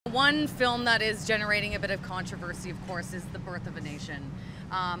One film that is generating a bit of controversy, of course, is The Birth of a Nation.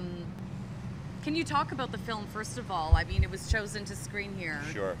 Can you talk about the film, first of all? I mean, it was chosen to screen here.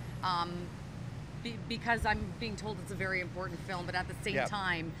 Sure. Because I'm being told it's a very important film, but at the same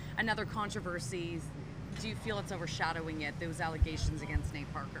time, another controversy. Do you feel it's overshadowing it, those allegations against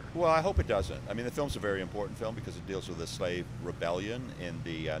Nate Parker? Well, I hope it doesn't. I mean, the film's a very important film because it deals with the slave rebellion in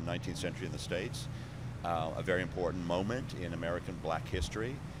the 19th century in the States, a very important moment in American black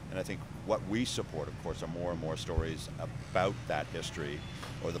history. And I think what we support, of course, are more and more stories about that history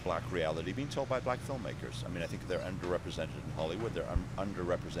or the black reality being told by black filmmakers. I mean, I think they're underrepresented in Hollywood, they're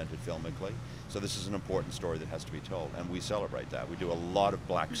underrepresented filmically. So this is an important story that has to be told, and we celebrate that. We do a lot of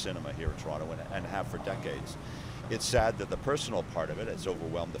black cinema here in Toronto and have for decades. It's sad that the personal part of it has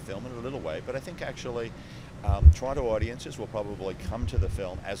overwhelmed the film in a little way, but I think actually Toronto audiences will probably come to the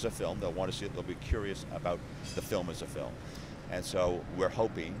film as a film. They'll want to see it, they'll be curious about the film as a film. And so we're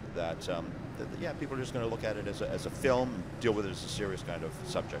hoping that, people are just going to look at it as a film and deal with it as a serious kind of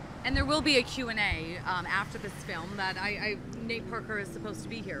subject. And there will be a Q&A after this film that Nate Parker is supposed to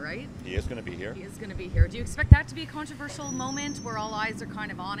be here, right? He is going to be here. He is going to be here. Do you expect that to be a controversial moment where all eyes are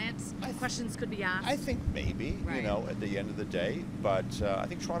kind of on it? Questions could be asked? I think maybe, right. At the end of the day. But I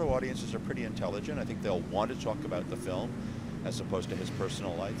think Toronto audiences are pretty intelligent. I think they'll want to talk about the film as opposed to his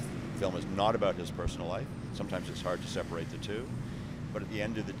personal life. The film is not about his personal life. Sometimes it's hard to separate the two. But at the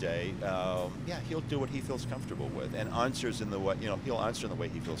end of the day, he'll do what he feels comfortable with, and answers in the way, he'll answer in the way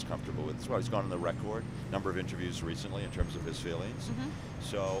he feels comfortable with. That's why he's gone on the record, number of interviews recently in terms of his feelings. Mm-hmm.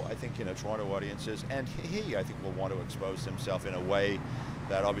 So I think, Toronto audiences, and he, I think, will want to expose himself in a way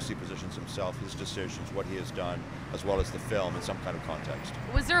that obviously positions himself, his decisions, what he has done, as well as the film in some kind of context.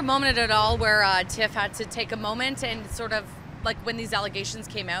 Was there a moment at all where TIFF had to take a moment and sort of, like when these allegations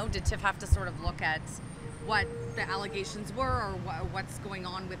came out, did TIFF have to sort of look at what the allegations were or what's going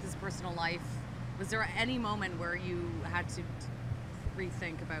on with his personal life? Was there any moment where you had to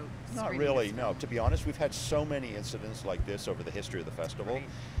rethink about Not really, no. To be honest, we've had so many incidents like this over the history of the festival. Right.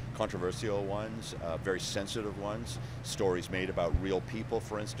 Controversial ones, very sensitive ones, stories made about real people,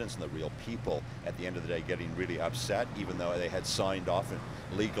 for instance, and the real people at the end of the day getting really upset, even though they had signed off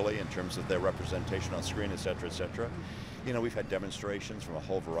legally in terms of their representation on screen, et cetera, et cetera. We've had demonstrations from a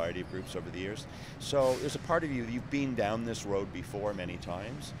whole variety of groups over the years. So there's a part of you've been down this road before many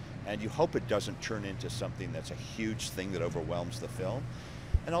times, and you hope it doesn't turn into something that's a huge thing that overwhelms the film.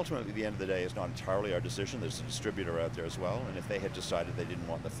 And ultimately, at the end of the day, it's not entirely our decision. There's a distributor out there as well, and if they had decided they didn't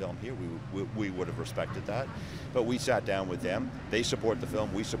want the film here, we would have respected that. But we sat down with them. They support the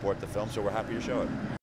film, we support the film, so we're happy to show it.